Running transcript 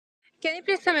Can you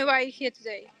please tell me why you're here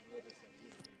today?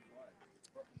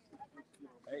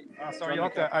 Hey, sorry, you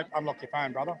have to unlock your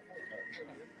phone, brother.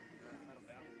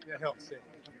 Yeah, helps. Yeah.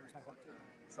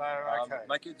 So, okay.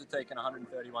 My kids were taken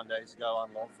 131 days ago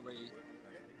unlawfully.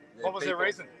 What was their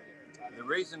reason? The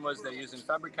reason was they're using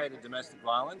fabricated domestic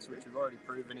violence, which we've already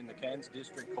proven in the Cairns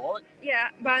District Court. Yeah,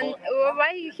 but why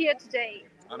are you here today?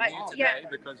 I'm here today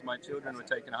because my children were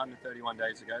taken 131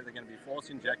 days ago. They're going to be force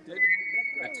injected.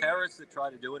 The terrorists that try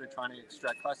to do it are trying to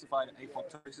extract classified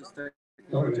apoptosis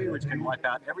technology, which can wipe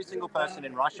out every single person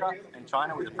in Russia and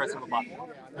China with the press of a button.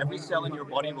 Every cell in your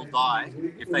body will die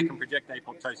if they can project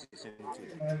apoptosis into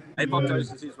you.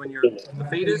 Apoptosis is when you're the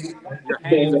fetus, your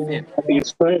hand is a fin. The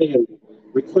Australian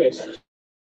request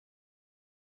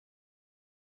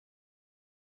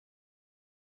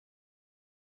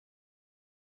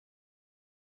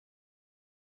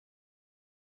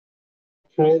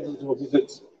transits or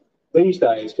visits these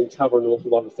days can cover an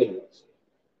awful lot of things.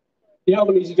 The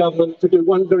Albanese government could do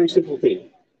one very simple thing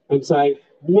and say,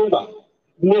 never,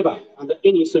 never, under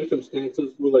any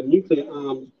circumstances, will a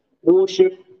nuclear-armed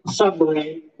warship,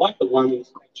 submarine, like the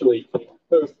ones actually from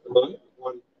Perth at the moment,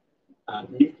 one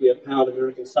nuclear-powered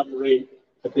American submarine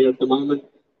there at the moment,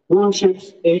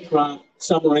 warships, aircraft,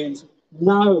 submarines,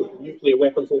 no nuclear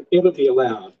weapons will ever be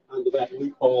allowed under that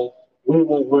loophole. We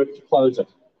will work to close it.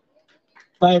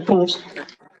 They, of course...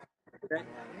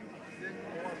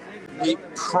 The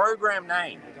program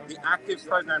name, the active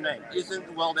program name, isn't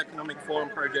the World Economic Forum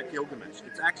Project Gilgamesh.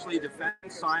 It's actually Defence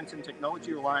Science and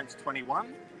Technology Alliance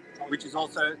 21, which has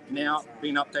also now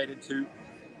been updated to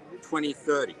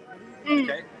 2030.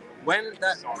 Okay, when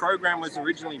that program was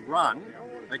originally run,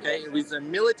 okay, it was a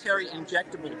military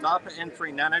injectable DARPA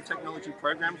N3 nanotechnology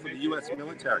program for the US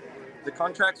military. The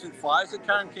contracts with Pfizer,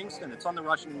 Karen Kingston, it's on the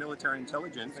Russian military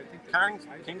intelligence. Karen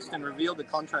Kingston revealed the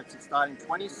contracts that started in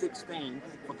 2016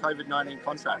 for COVID-19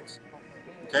 contracts.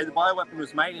 Okay, the bioweapon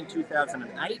was made in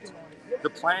 2008. The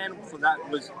plan for that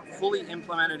was fully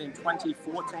implemented in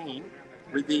 2014,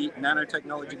 with the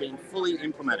nanotechnology being fully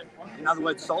implemented. In other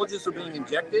words, soldiers are being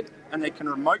injected and they can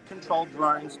remote control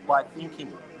drones by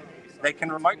thinking. They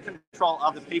can remote control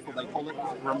other people. They call it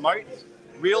remote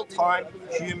real-time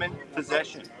human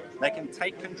possession. They can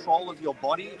take control of your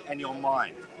body and your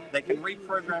mind. They can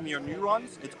reprogram your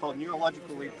neurons. It's called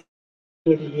neurological reprogramming.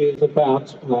 30 years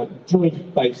about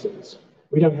joint bases.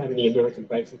 We don't have any American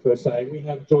bases per se. We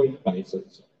have joint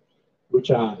bases,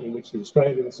 which are in which the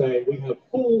Australians say we have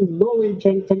full knowledge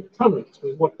and concurrence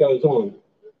with what goes on.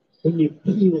 When you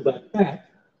peel that back,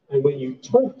 and when you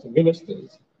talk to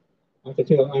ministers, I can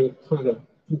tell I'm kind of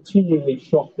continually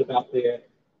shocked about their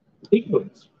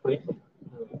ignorance, frankly,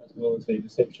 as well as their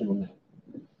deception on that.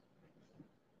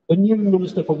 The new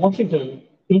Minister for Washington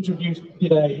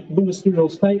did a ministerial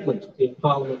statement in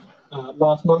Parliament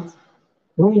last month,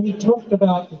 where he talked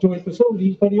about the joint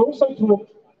facilities, but he also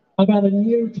talked about a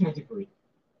new category,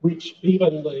 which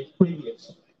even the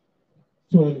previous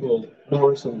Turnbull,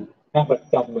 Morrison, Abbott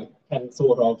government hadn't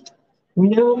thought of. We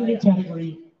now have a new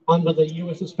category under the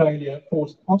US-Australia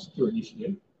Forced Posture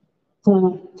Initiative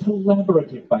called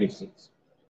collaborative bases.